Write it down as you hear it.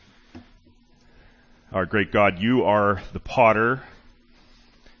Our great God, you are the potter,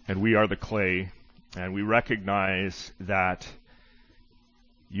 and we are the clay, and we recognize that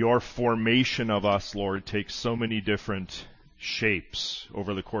your formation of us, Lord, takes so many different shapes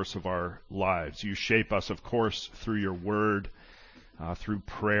over the course of our lives. You shape us, of course, through your word, through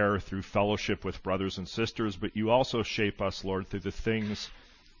prayer, through fellowship with brothers and sisters, but you also shape us, Lord, through the things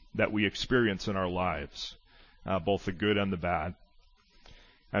that we experience in our lives, both the good and the bad.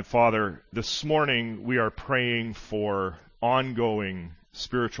 And Father, this morning we are praying for ongoing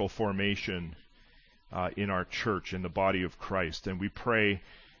spiritual formation in our church, in the body of Christ. And we pray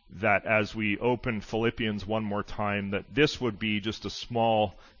that as we open Philippians one more time, that this would be just a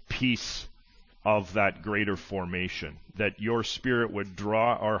small piece of that greater formation, that your Spirit would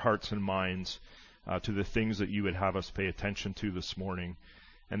draw our hearts and minds to the things that you would have us pay attention to this morning,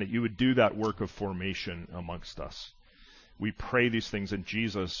 and that you would do that work of formation amongst us. We pray these things in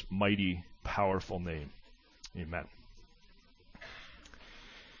Jesus' mighty, powerful name. Amen.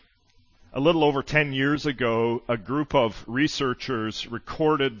 A little over 10 years ago, a group of researchers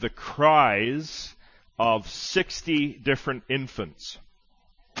recorded the cries of 60 different infants.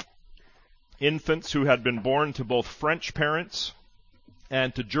 Infants who had been born to both French parents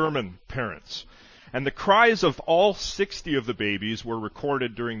and to German parents. And the cries of all 60 of the babies were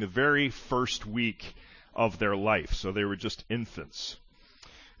recorded during the very first week of their life. So they were just infants.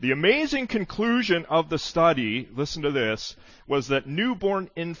 The amazing conclusion of the study, listen to this, was that newborn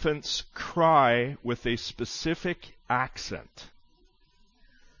infants cry with a specific accent.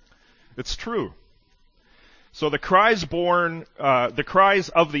 It's true. So the cries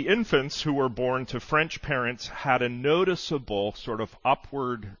of the infants who were born to French parents had a noticeable sort of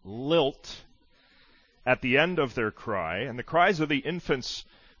upward lilt at the end of their cry, and the cries of the infants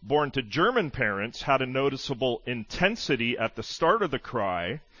born to German parents had a noticeable intensity at the start of the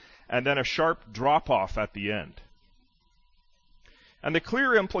cry, and then a sharp drop-off at the end. And the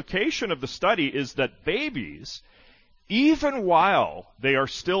clear implication of the study is that babies, even while they are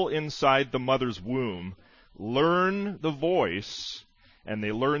still inside the mother's womb, learn the voice and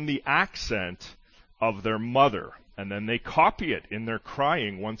they learn the accent of their mother, and then they copy it in their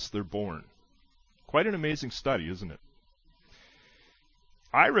crying once they're born. Quite an amazing study, isn't it?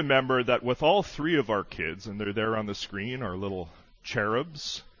 I remember that with all three of our kids, and they're there on the screen, our little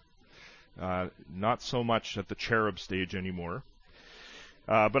cherubs, not so much at the cherub stage anymore,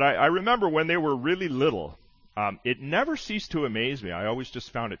 but I remember when they were really little, it never ceased to amaze me. I always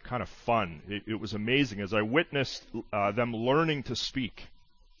just found it kind of fun. It was amazing as I witnessed them learning to speak.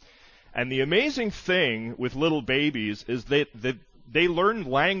 And the amazing thing with little babies is that they learn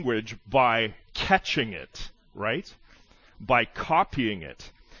language by catching it, right? By copying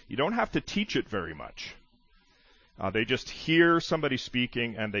it. You don't have to teach it very much. They just hear somebody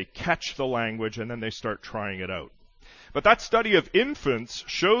speaking and they catch the language and then they start trying it out. But that study of infants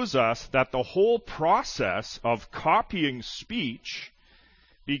shows us that the whole process of copying speech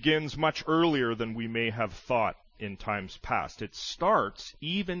begins much earlier than we may have thought in times past. It starts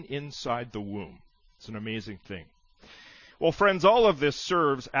even inside the womb. It's an amazing thing. Well, friends, all of this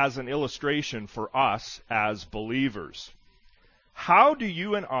serves as an illustration for us as believers. How do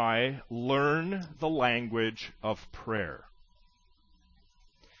you and I learn the language of prayer?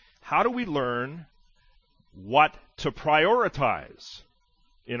 How do we learn what to prioritize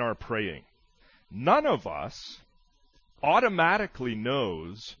in our praying? None of us automatically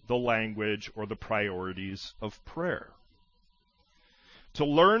knows the language or the priorities of prayer. To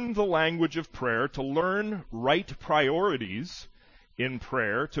learn the language of prayer, to learn right priorities in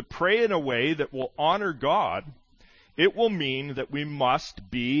prayer, to pray in a way that will honor God, it will mean that we must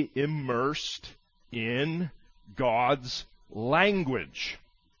be immersed in God's language,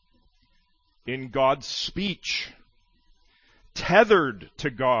 in God's speech, tethered to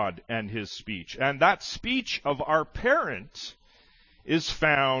God and His speech. And that speech of our parent is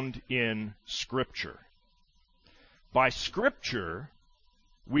found in Scripture. By Scripture,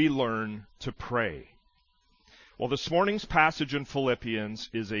 we learn to pray. Well, this morning's passage in Philippians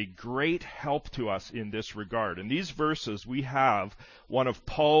is a great help to us in this regard. In these verses, we have one of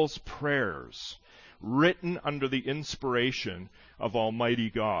Paul's prayers written under the inspiration of Almighty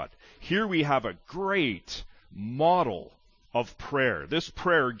God. Here we have a great model of prayer. This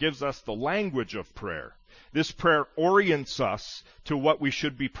prayer gives us the language of prayer. This prayer orients us to what we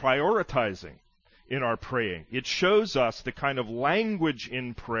should be prioritizing in our praying. It shows us the kind of language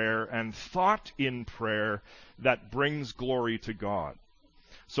in prayer and thought in prayer that brings glory to God.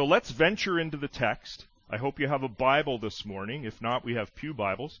 So let's venture into the text I hope you have a Bible this morning. If not, we have pew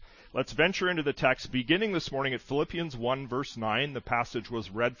Bibles. Let's venture into the text, beginning this morning at Philippians 1, verse 9. The passage was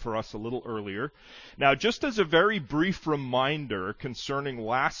read for us a little earlier. Now, just as a very brief reminder concerning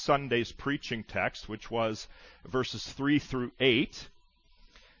last Sunday's preaching text, which was verses 3 through 8,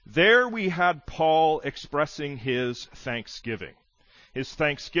 there we had Paul expressing his thanksgiving. His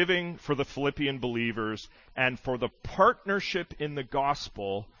thanksgiving for the Philippian believers and for the partnership in the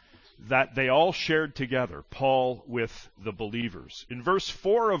gospel that they all shared together, Paul with the believers. In verse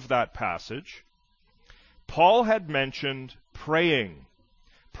 4 of that passage, Paul had mentioned praying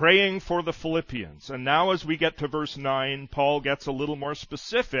for the Philippians. And now as we get to verse 9, Paul gets a little more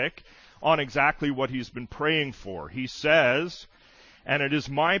specific on exactly what he's been praying for. He says, "And it is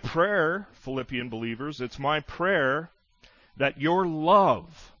my prayer, Philippian believers, it's my prayer that your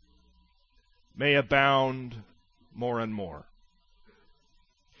love may abound more and more."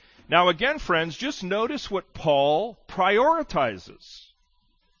 Now again, friends, just notice what Paul prioritizes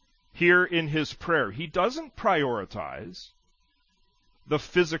here in his prayer. He doesn't prioritize the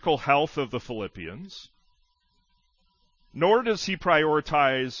physical health of the Philippians, nor does he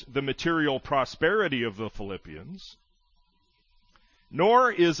prioritize the material prosperity of the Philippians, nor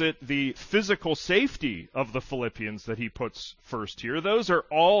is it the physical safety of the Philippians that he puts first here. Those are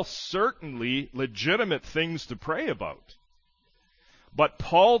all certainly legitimate things to pray about. But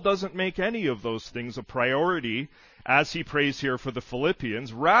Paul doesn't make any of those things a priority as he prays here for the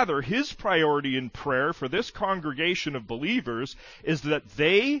Philippians. Rather, his priority in prayer for this congregation of believers is that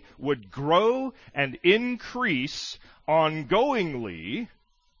they would grow and increase ongoingly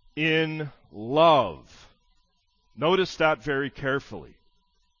in love. Notice that very carefully.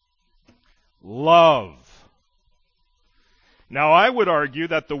 Love. Now, I would argue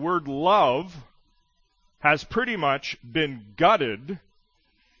that the word love has pretty much been gutted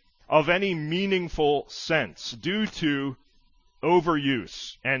of any meaningful sense due to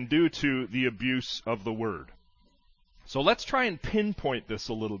overuse and due to the abuse of the word. So let's try and pinpoint this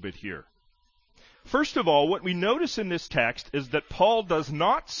a little bit here. First of all, what we notice in this text is that Paul does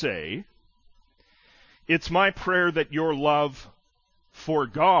not say, "It's my prayer that your love for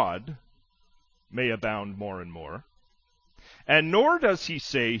God may abound more and more." And nor does he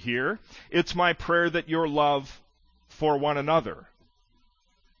say here, "It's my prayer that your love for one another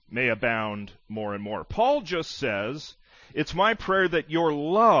may abound more and more." Paul just says, "It's my prayer that your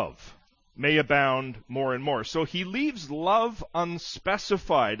love may abound more and more." So he leaves love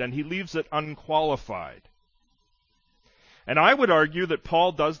unspecified and he leaves it unqualified. And I would argue that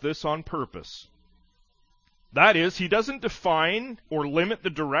Paul does this on purpose. That is, he doesn't define or limit the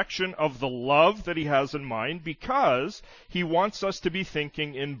direction of the love that he has in mind because he wants us to be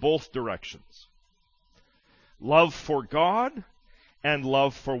thinking in both directions. Love for God and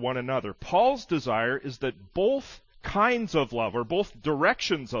love for one another. Paul's desire is that both kinds of love, or both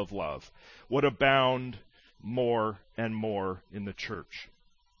directions of love, would abound more and more in the church.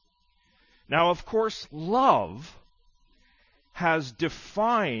 Now, of course, love has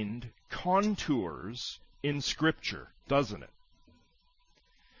defined contours in Scripture, doesn't it?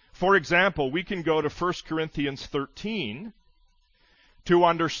 For example, we can go to 1 Corinthians 13 to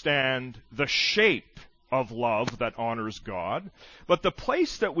understand the shape of love that honors God, but the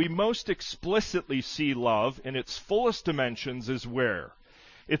place that we most explicitly see love in its fullest dimensions is where?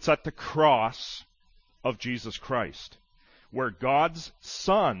 It's at the cross of Jesus Christ, where God's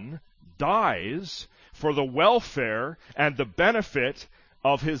Son dies for the welfare and the benefit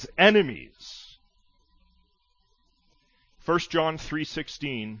of his enemies. 1 John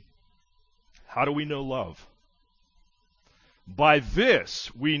 3:16, how do we know love? "By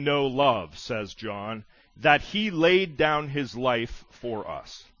this we know love," says John, "that he laid down his life for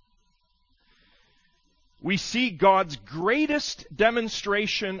us." We see God's greatest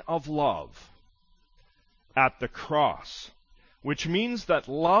demonstration of love at the cross, which means that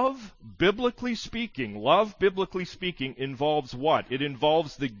love, biblically speaking, involves what? It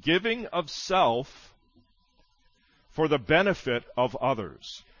involves the giving of self for the benefit of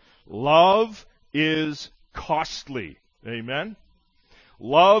others. Love is costly. Amen?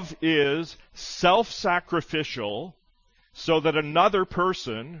 Love is self-sacrificial so that another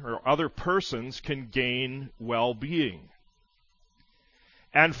person or other persons can gain well-being.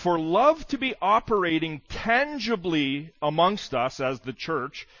 And for love to be operating tangibly amongst us as the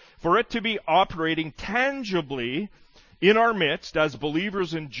church, for it to be operating tangibly in our midst as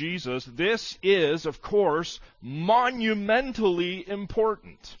believers in Jesus, this is, of course, monumentally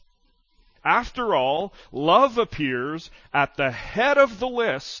important. After all, love appears at the head of the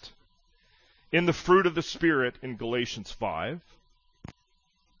list in the fruit of the Spirit in Galatians 5.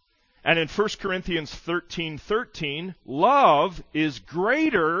 And in 1 Corinthians 13:13, love is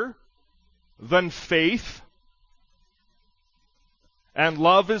greater than faith, and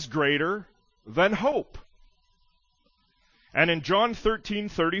love is greater than hope. And in John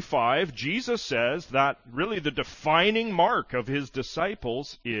 13:35, Jesus says that really the defining mark of his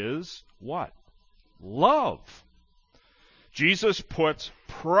disciples is what? Love. Jesus puts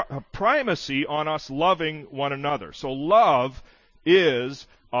primacy on us loving one another. So love is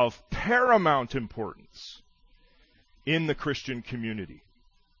of paramount importance in the Christian community.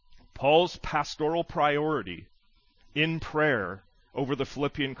 Paul's pastoral priority in prayer over the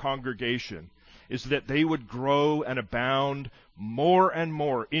Philippian congregation is that they would grow and abound more and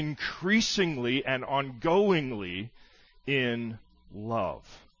more, increasingly and ongoingly in love.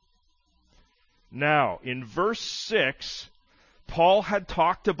 Now, in verse 6, Paul had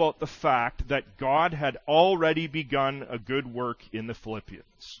talked about the fact that God had already begun a good work in the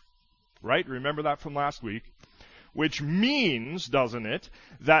Philippians. Right? Remember that from last week? Which means, doesn't it,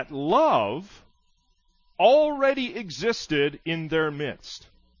 that love already existed in their midst.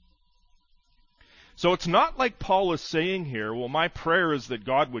 So it's not like Paul is saying here, well, my prayer is that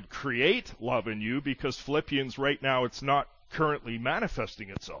God would create love in you because Philippians right now it's not currently manifesting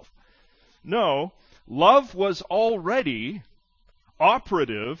itself. No, love was already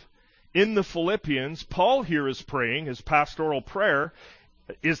operative in the Philippians. Paul here is praying, his pastoral prayer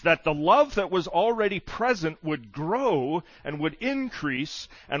is that the love that was already present would grow and would increase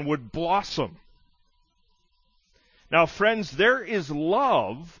and would blossom. Now, friends, there is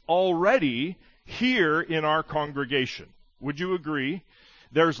love already here in our congregation. Would you agree?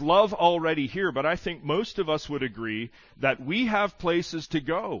 There's love already here, but I think most of us would agree that we have places to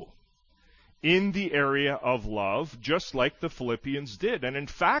go in the area of love, just like the Philippians did. And in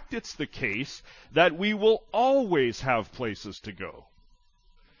fact, it's the case that we will always have places to go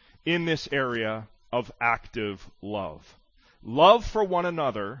in this area of active love. Love for one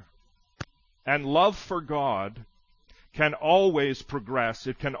another and love for God can always progress,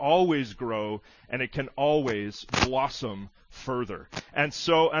 it can always grow, and it can always blossom further. And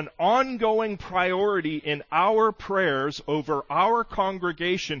so an ongoing priority in our prayers over our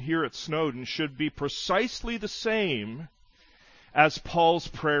congregation here at Snowdon should be precisely the same as Paul's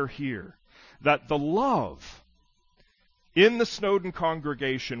prayer here, that the love in the Snowdon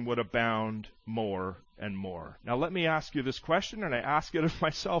congregation would abound more and more. Now let me ask you this question, and I ask it of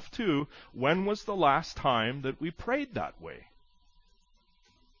myself too. When was the last time that we prayed that way?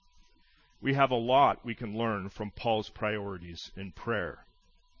 We have a lot we can learn from Paul's priorities in prayer.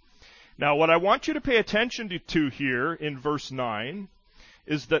 Now what I want you to pay attention to here in verse 9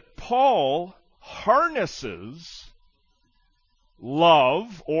 is that Paul harnesses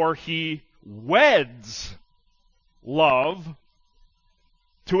love, or he weds love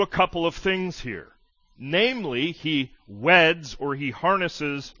to a couple of things here. Namely, he weds or he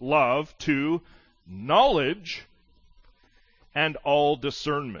harnesses love to knowledge and all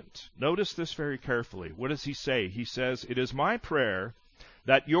discernment. Notice this very carefully. What does he say? He says, "It is my prayer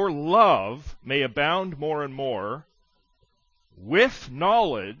that your love may abound more and more with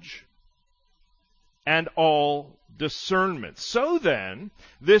knowledge and all discernment." So then,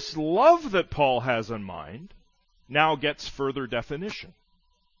 this love that Paul has in mind now gets further definition.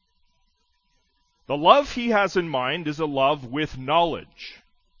 The love he has in mind is a love with knowledge,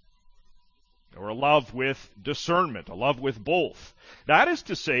 or a love with discernment, a love with both. That is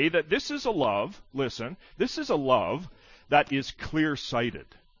to say that this is a love, listen, this is a love that is clear-sighted.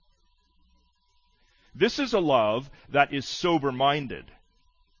 This is a love that is sober-minded.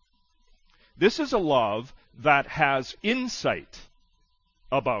 This is a love that has insight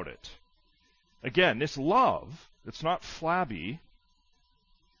about it. Again, this love, it's not flabby,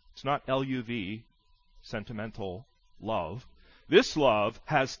 it's not LUV, sentimental love. This love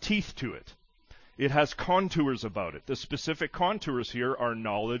has teeth to it. It has contours about it. The specific contours here are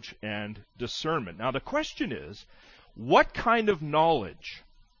knowledge and discernment. Now the question is, what kind of knowledge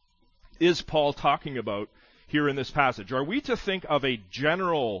is Paul talking about here in this passage? Are we to think of a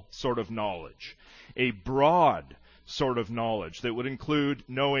general sort of knowledge, a broad sort of knowledge that would include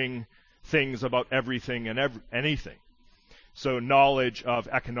knowing things about everything and anything? So knowledge of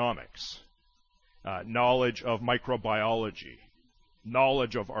economics, knowledge of microbiology,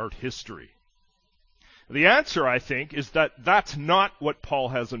 knowledge of art history. The answer, I think, is that that's not what Paul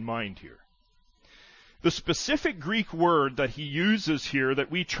has in mind here. The specific Greek word that he uses here that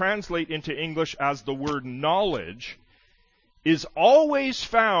we translate into English as the word knowledge is always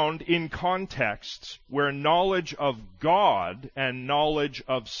found in contexts where knowledge of God and knowledge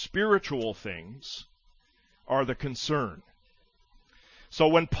of spiritual things are the concern. So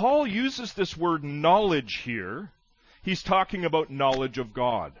when Paul uses this word knowledge here, he's talking about knowledge of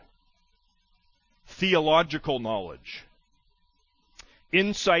God. Theological knowledge.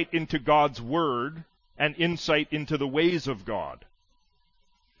 Insight into God's Word and insight into the ways of God.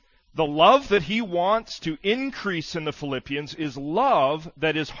 The love that he wants to increase in the Philippians is love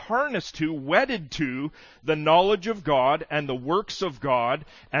that is harnessed to, wedded to, the knowledge of God and the works of God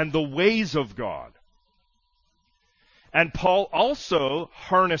and the ways of God. And Paul also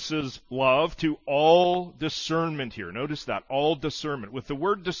harnesses love to all discernment here. Notice that, all discernment. With the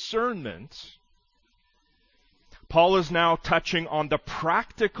word discernment, Paul is now touching on the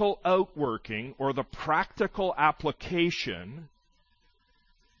practical outworking or the practical application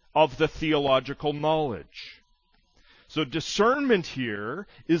of the theological knowledge. So discernment here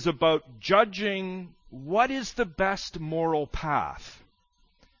is about judging what is the best moral path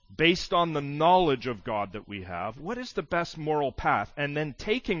based on the knowledge of God that we have. What is the best moral path? And then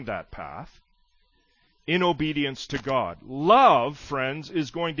taking that path in obedience to God. Love, friends,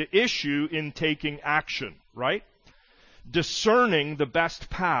 is going to issue in taking action, right? Discerning the best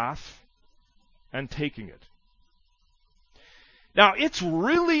path and taking it. Now, it's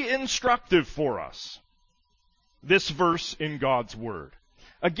really instructive for us, this verse in God's Word.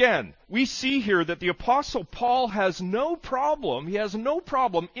 Again, we see here that the Apostle Paul has no problem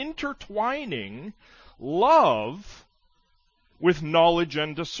intertwining love with knowledge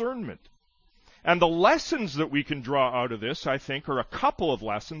and discernment. And the lessons that we can draw out of this, I think, are a couple of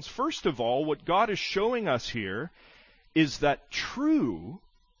lessons. First of all, what God is showing us here is that true,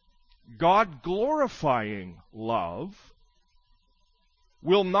 God-glorifying love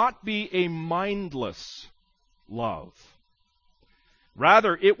will not be a mindless love.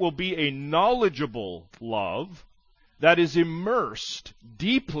 Rather, it will be a knowledgeable love that is immersed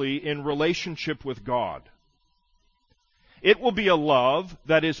deeply in relationship with God. It will be a love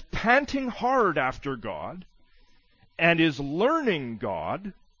that is panting hard after God and is learning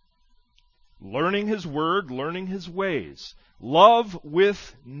God, learning His Word, learning His ways. Love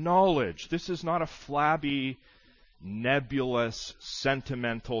with knowledge. This is not a flabby, nebulous,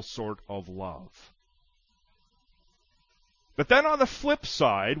 sentimental sort of love. But then on the flip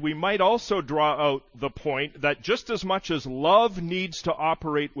side, we might also draw out the point that just as much as love needs to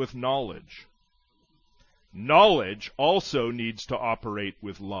operate with knowledge, knowledge also needs to operate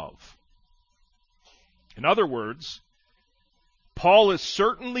with love. In other words, Paul is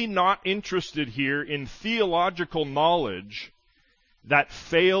certainly not interested here in theological knowledge that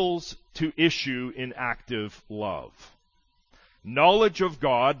fails to issue in active love. Knowledge of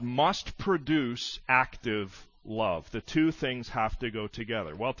God must produce active love. The two things have to go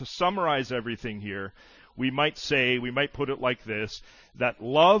together. Well, to summarize everything here, we might put it like this, that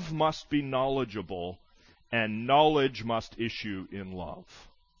love must be knowledgeable and knowledge must issue in love.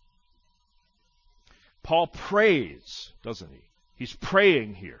 Paul prays, doesn't he? He's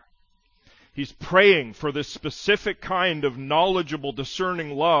praying here. He's praying for this specific kind of knowledgeable,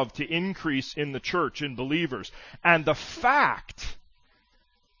 discerning love to increase in the church, in believers. And the fact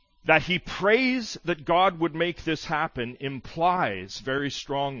that he prays that God would make this happen implies very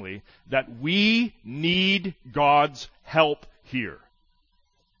strongly that we need God's help here.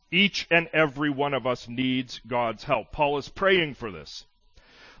 Each and every one of us needs God's help. Paul is praying for this.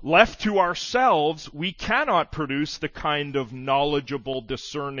 Left to ourselves, we cannot produce the kind of knowledgeable,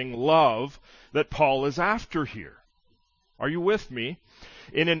 discerning love that Paul is after here. Are you with me?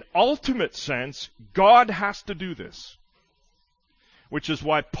 In an ultimate sense, God has to do this, which is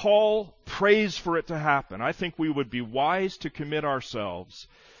why Paul prays for it to happen. I think we would be wise to commit ourselves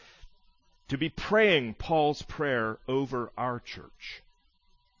to be praying Paul's prayer over our church.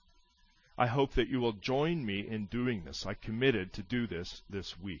 I hope that you will join me in doing this. I committed to do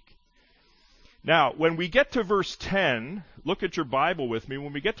this week. Now, when we get to verse 10, look at your Bible with me.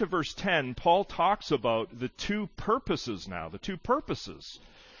 When we get to verse 10, Paul talks about the two purposes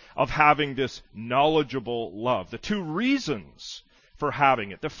of having this knowledgeable love, the two reasons for having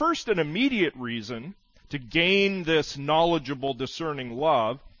it. The first and immediate reason to gain this knowledgeable, discerning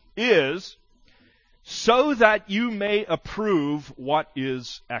love is so that you may approve what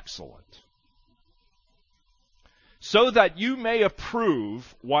is excellent. So that you may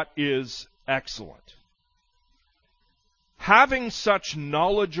approve what is excellent. Having such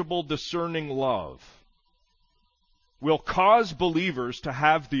knowledgeable, discerning love will cause believers to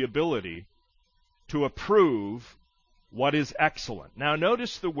have the ability to approve what is excellent. Now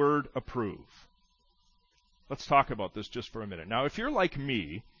notice the word approve. Let's talk about this just for a minute. Now if you're like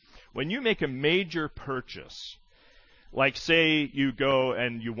me, when you make a major purchase, like say you go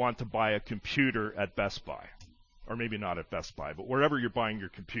and you want to buy a computer at Best Buy, or maybe not at Best Buy, but wherever you're buying your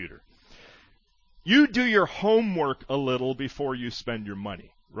computer. You do your homework a little before you spend your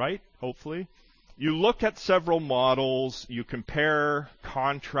money, right? Hopefully. You look at several models, you compare,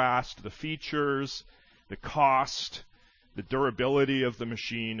 contrast the features, the cost, the durability of the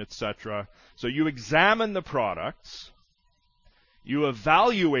machine, etc. So you examine the products, you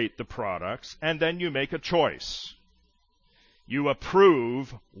evaluate the products, and then you make a choice. You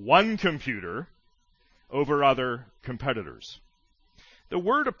approve one computer over other competitors. The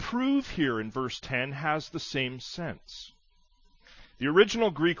word approve here in verse 10 has the same sense. The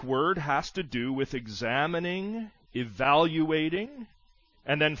original Greek word has to do with examining, evaluating,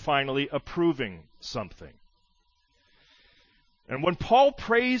 and then finally approving something. And when Paul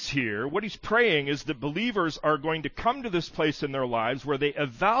prays here, what he's praying is that believers are going to come to this place in their lives where they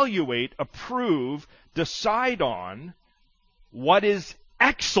evaluate, approve, decide on what is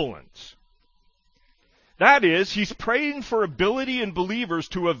excellent. That is, he's praying for ability in believers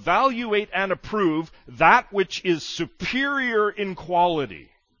to evaluate and approve that which is superior in quality,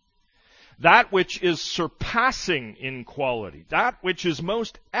 that which is surpassing in quality, that which is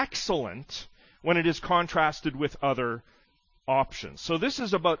most excellent when it is contrasted with other options. So this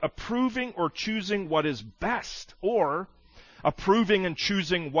is about approving or choosing what is best, or approving and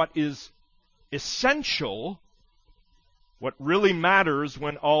choosing what is essential, what really matters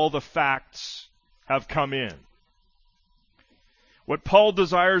when all the facts have come in. What Paul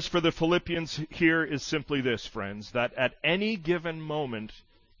desires for the Philippians here is simply this, friends, that at any given moment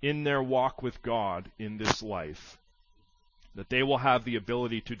in their walk with God in this life, that they will have the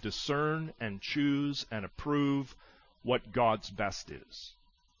ability to discern and choose and approve what God's best is,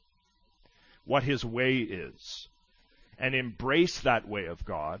 what His way is, and embrace that way of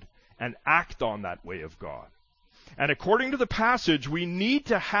God and act on that way of God. And according to the passage, we need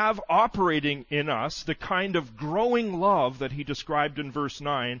to have operating in us the kind of growing love that he described in verse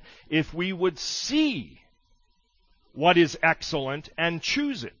 9 if we would see what is excellent and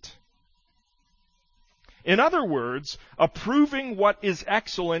choose it. In other words, approving what is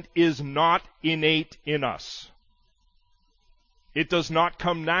excellent is not innate in us. It does not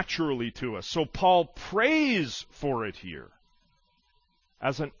come naturally to us. So Paul prays for it here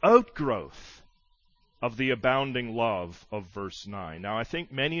as an outgrowth of the abounding love of verse 9. Now, I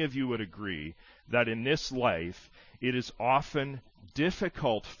think many of you would agree that in this life, it is often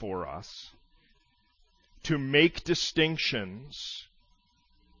difficult for us to make distinctions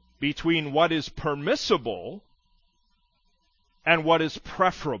between what is permissible and what is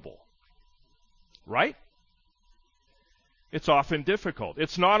preferable. Right? It's often difficult.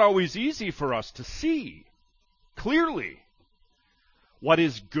 It's not always easy for us to see clearly what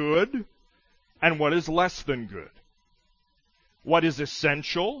is good and what is less than good, what is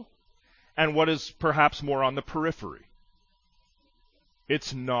essential and what is perhaps more on the periphery.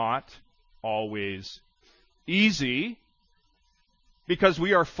 It's not always easy because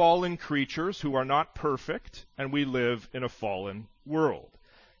we are fallen creatures who are not perfect and we live in a fallen world.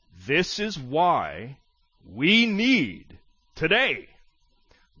 This is why we need today,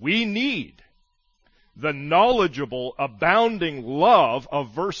 we need the knowledgeable, abounding love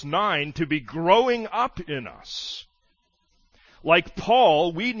of verse 9 to be growing up in us. Like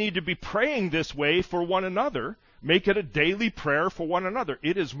Paul, we need to be praying this way for one another. Make it a daily prayer for one another.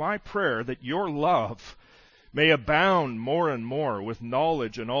 It is my prayer that your love may abound more and more with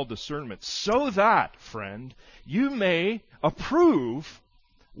knowledge and all discernment, so that, friend, you may approve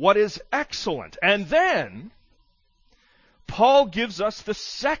what is excellent. And then Paul gives us the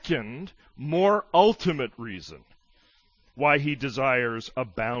second, more ultimate reason why he desires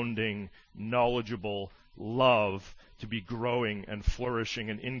abounding, knowledgeable love to be growing and flourishing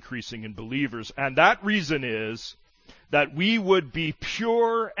and increasing in believers. And that reason is that we would be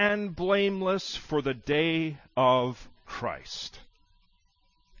pure and blameless for the day of Christ.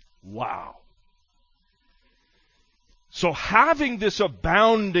 Wow. So having this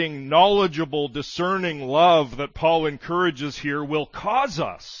abounding, knowledgeable, discerning love that Paul encourages here will cause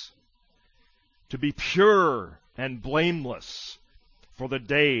us to be pure and blameless for the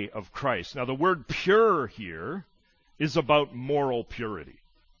day of Christ. Now, the word pure here is about moral purity.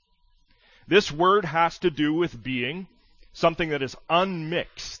 This word has to do with being something that is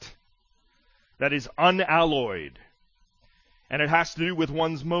unmixed, that is unalloyed. And it has to do with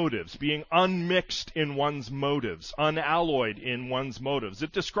one's motives, being unmixed in one's motives, unalloyed in one's motives.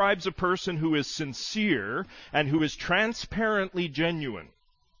 It describes a person who is sincere and who is transparently genuine,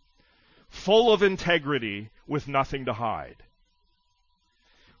 full of integrity with nothing to hide.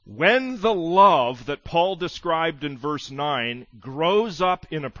 When the love that Paul described in verse 9 grows up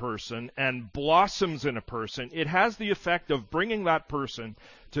in a person and blossoms in a person, it has the effect of bringing that person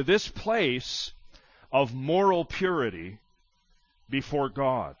to this place of moral purity before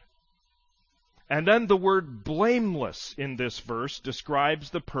God. And then the word blameless in this verse describes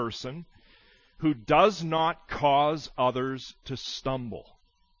the person who does not cause others to stumble.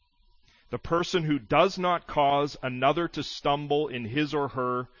 The person who does not cause another to stumble in his or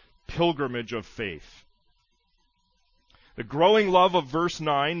her pilgrimage of faith. The growing love of verse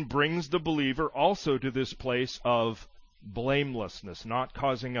 9 brings the believer also to this place of blamelessness, not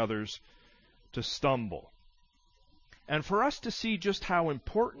causing others to stumble. And for us to see just how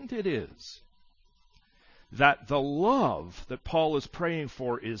important it is that the love that Paul is praying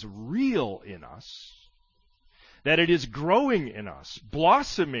for is real in us, that it is growing in us,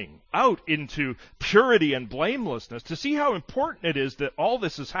 blossoming out into purity and blamelessness, to see how important it is that all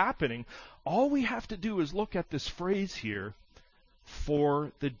this is happening, all we have to do is look at this phrase here,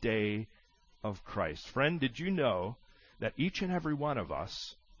 for the day of Christ. Friend, did you know that each and every one of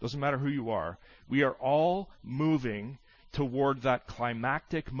us, doesn't matter who you are, we are all moving toward that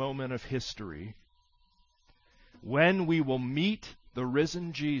climactic moment of history when we will meet the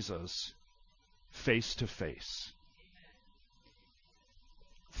risen Jesus face to face.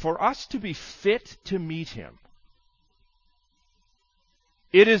 For us to be fit to meet him,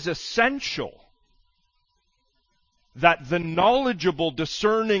 it is essential that the knowledgeable,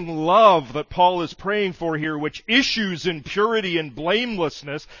 discerning love that Paul is praying for here, which issues in purity and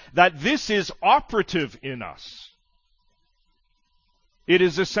blamelessness, that this is operative in us. It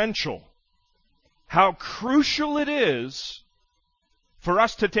is essential. How crucial it is for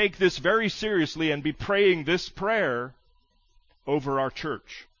us to take this very seriously and be praying this prayer over our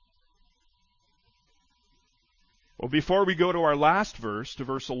church. Well, before we go to our last verse, to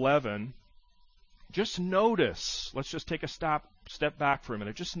verse 11, just notice, let's just take a step back for a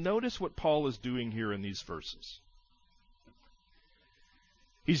minute. Just notice what Paul is doing here in these verses.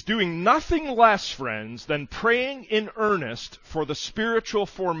 He's doing nothing less, friends, than praying in earnest for the spiritual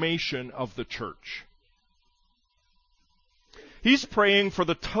formation of the church. He's praying for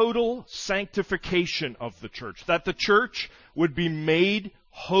the total sanctification of the church, that the church would be made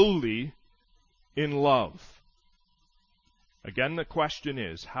holy in love. Again, the question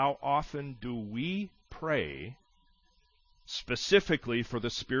is, how often do we pray specifically for the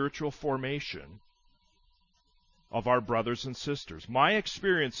spiritual formation of our brothers and sisters? My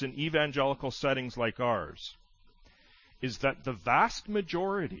experience in evangelical settings like ours is that the vast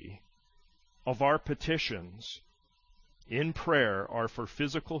majority of our petitions in prayer are for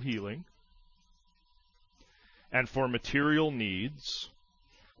physical healing and for material needs,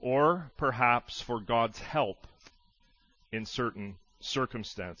 or perhaps for God's help in certain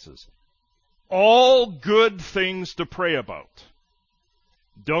circumstances. All good things to pray about.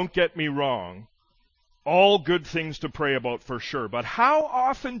 Don't get me wrong. All good things to pray about for sure. But how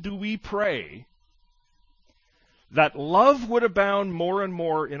often do we pray that love would abound more and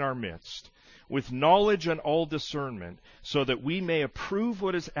more in our midst, with knowledge and all discernment, so that we may approve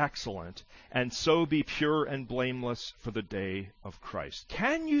what is excellent, and so be pure and blameless for the day of Christ?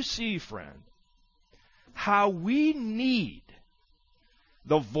 Can you see, friend, how we need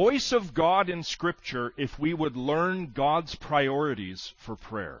the voice of God in Scripture if we would learn God's priorities for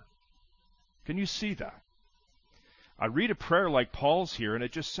prayer? Can you see that? I read a prayer like Paul's here, and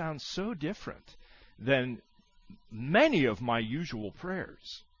it just sounds so different than many of my usual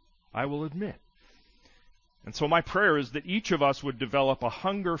prayers, I will admit. And so my prayer is that each of us would develop a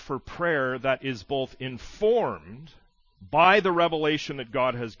hunger for prayer that is both informed by the revelation that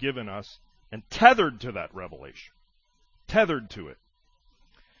God has given us and tethered to that revelation. Tethered to it.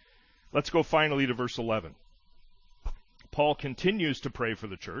 Let's go finally to verse 11. Paul continues to pray for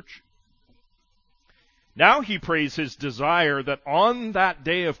the church. Now he prays his desire that on that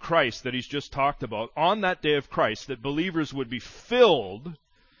day of Christ that he's just talked about, on that day of Christ, that believers would be filled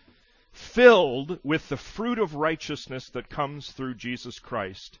with the fruit of righteousness that comes through Jesus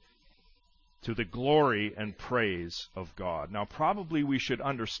Christ, to the glory and praise of God. Now, probably we should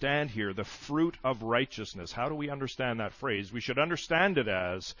understand here the fruit of righteousness. How do we understand that phrase? We should understand it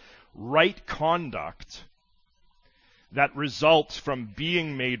as right conduct that results from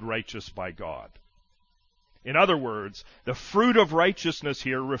being made righteous by God. In other words, the fruit of righteousness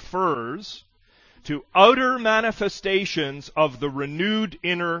here refers to outer manifestations of the renewed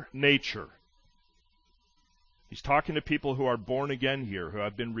inner nature. He's talking to people who are born again here, who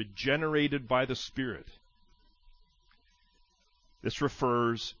have been regenerated by the Spirit. This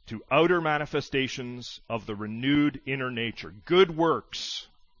refers to outer manifestations of the renewed inner nature. Good works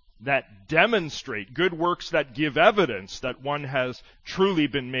that demonstrate, good works that give evidence that one has truly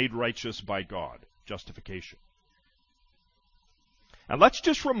been made righteous by God. Justification. And let's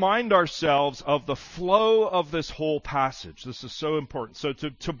just remind ourselves of the flow of this whole passage. This is so important. So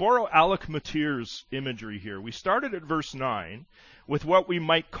to borrow Alec Mateer's imagery here, we started at verse 9 with what we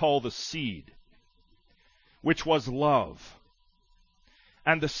might call the seed, which was love.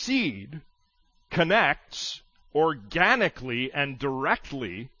 And the seed connects organically and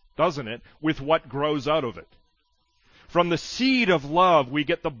directly, doesn't it, with what grows out of it. From the seed of love, we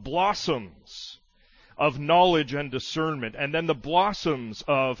get the blossoms of knowledge and discernment, and then the blossoms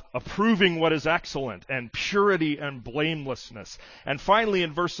of approving what is excellent, and purity and blamelessness. And finally,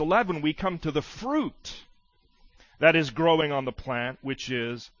 in verse 11, we come to the fruit that is growing on the plant, which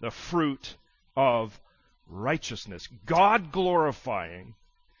is the fruit of righteousness. God-glorifying,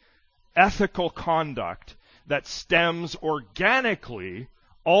 ethical conduct that stems organically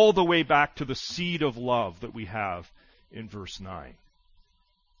all the way back to the seed of love that we have in verse 9.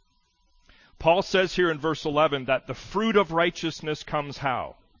 Paul says here in verse 11 that the fruit of righteousness comes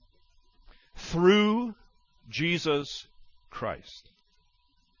how? Through Jesus Christ.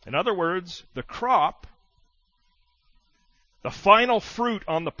 In other words, the crop, the final fruit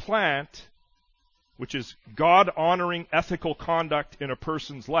on the plant, which is God-honoring ethical conduct in a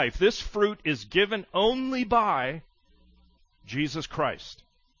person's life, this fruit is given only by Jesus Christ.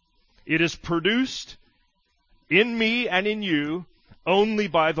 It is produced in me and in you only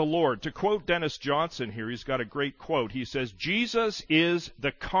by the Lord. To quote Dennis Johnson here, he's got a great quote. He says, Jesus is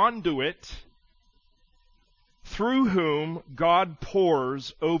the conduit through whom God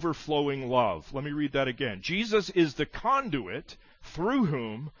pours overflowing love. Let me read that again. Jesus is the conduit through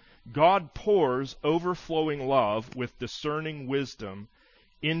whom God pours overflowing love with discerning wisdom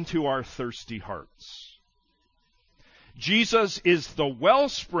into our thirsty hearts. Jesus is the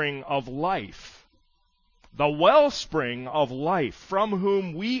wellspring of life. The wellspring of life from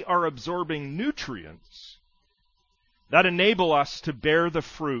whom we are absorbing nutrients that enable us to bear the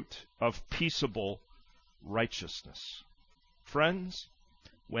fruit of peaceable righteousness. Friends,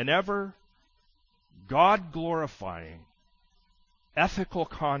 whenever God-glorifying ethical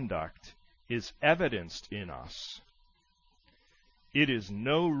conduct is evidenced in us, it is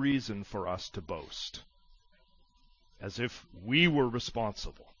no reason for us to boast, as if we were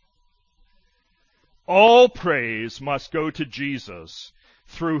responsible. All praise must go to Jesus,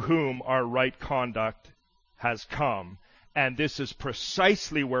 through whom our right conduct has come. And this is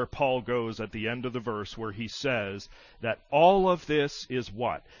precisely where Paul goes at the end of the verse, where he says that all of this is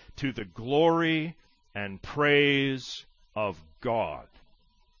what? To the glory and praise of God.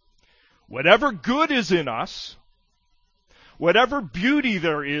 Whatever good is in us, whatever beauty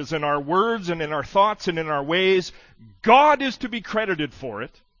there is in our words and in our thoughts and in our ways, God is to be credited for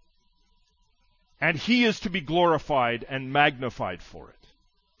it. And He is to be glorified and magnified for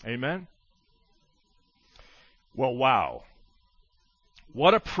it. Amen? Well, wow.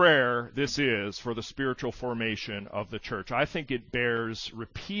 What a prayer this is for the spiritual formation of the church. I think it bears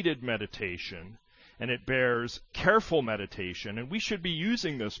repeated meditation, and it bears careful meditation, and we should be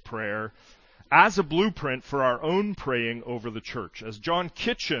using this prayer as a blueprint for our own praying over the church. As John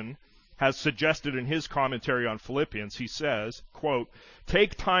Kitchen has suggested in his commentary on Philippians, he says, quote,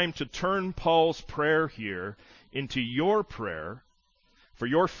 "Take time to turn Paul's prayer here into your prayer for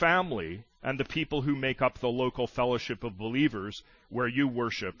your family and the people who make up the local fellowship of believers where you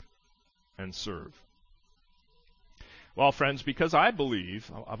worship and serve." Well, friends, because I've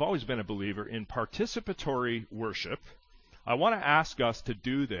always been a believer in participatory worship, I want to ask us to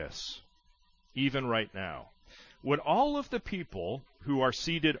do this even right now. Would all of the people who are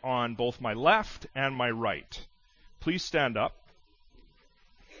seated on both my left and my right please stand up?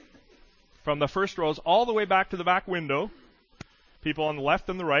 From the first rows all the way back to the back window. People on the left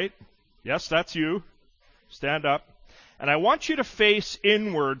and the right. Yes, that's you. Stand up. And I want you to face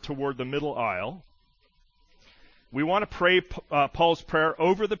inward toward the middle aisle. We want to pray Paul's prayer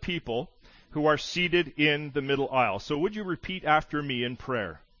over the people who are seated in the middle aisle. So would you repeat after me in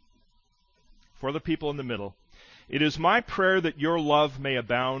prayer? For the people in the middle. It is my prayer that your love may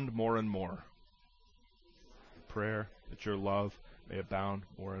abound more and more. Prayer that your love may abound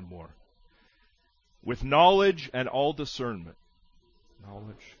more and more. With knowledge and all discernment.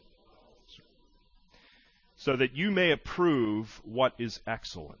 Knowledge. So that you may approve what is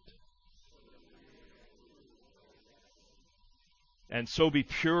excellent. And so be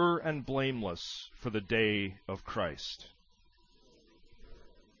pure and blameless for the day of Christ.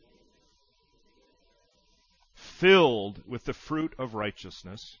 Filled with the fruit of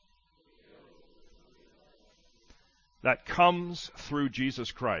righteousness, that comes through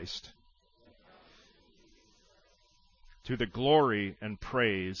Jesus Christ, to the glory and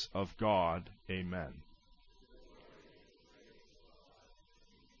praise of God. Amen.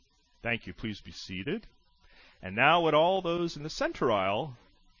 Thank you. Please be seated. And now would all those in the center aisle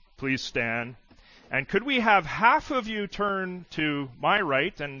please stand. And could we have half of you turn to my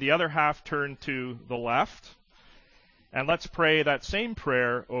right and the other half turn to the left? And let's pray that same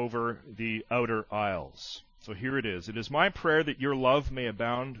prayer over the outer aisles. So here it is. It is my prayer that your love may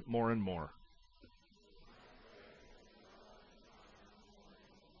abound more and more,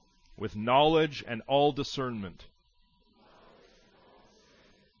 with knowledge and all discernment,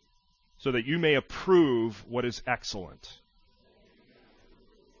 so that you may approve what is excellent,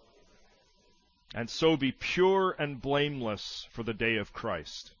 and so be pure and blameless for the day of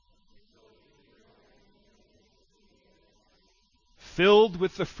Christ, filled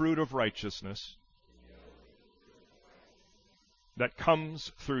with the fruit of righteousness that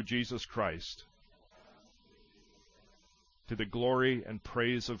comes through Jesus Christ, to the glory and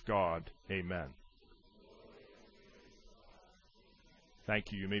praise of God. Amen.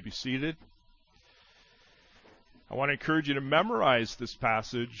 Thank you. You may be seated. I want to encourage you to memorize this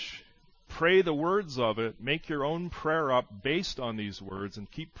passage, pray the words of it, make your own prayer up based on these words,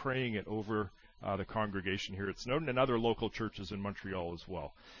 and keep praying it over the congregation here at Snowdon and other local churches in Montreal as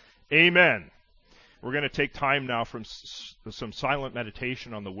well. Amen. We're going to take time now from some silent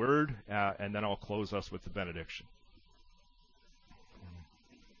meditation on the Word, and then I'll close us with the benediction.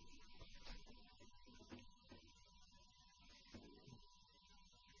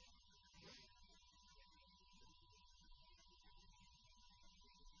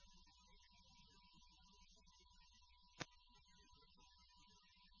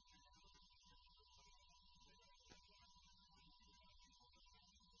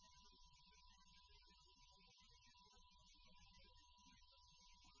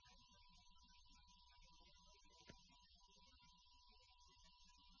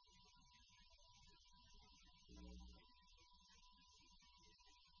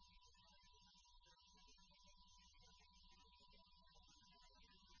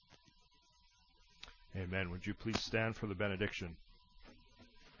 Amen. Would you please stand for the benediction?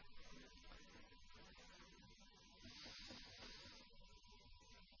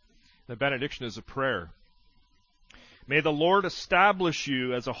 The benediction is a prayer. May the Lord establish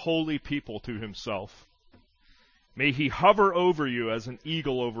you as a holy people to himself. May he hover over you as an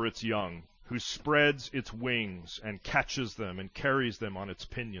eagle over its young, who spreads its wings and catches them and carries them on its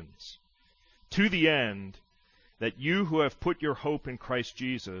pinions, to the end that you who have put your hope in Christ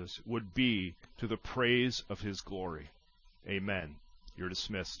Jesus would be to the praise of his glory. Amen. You're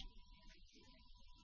dismissed.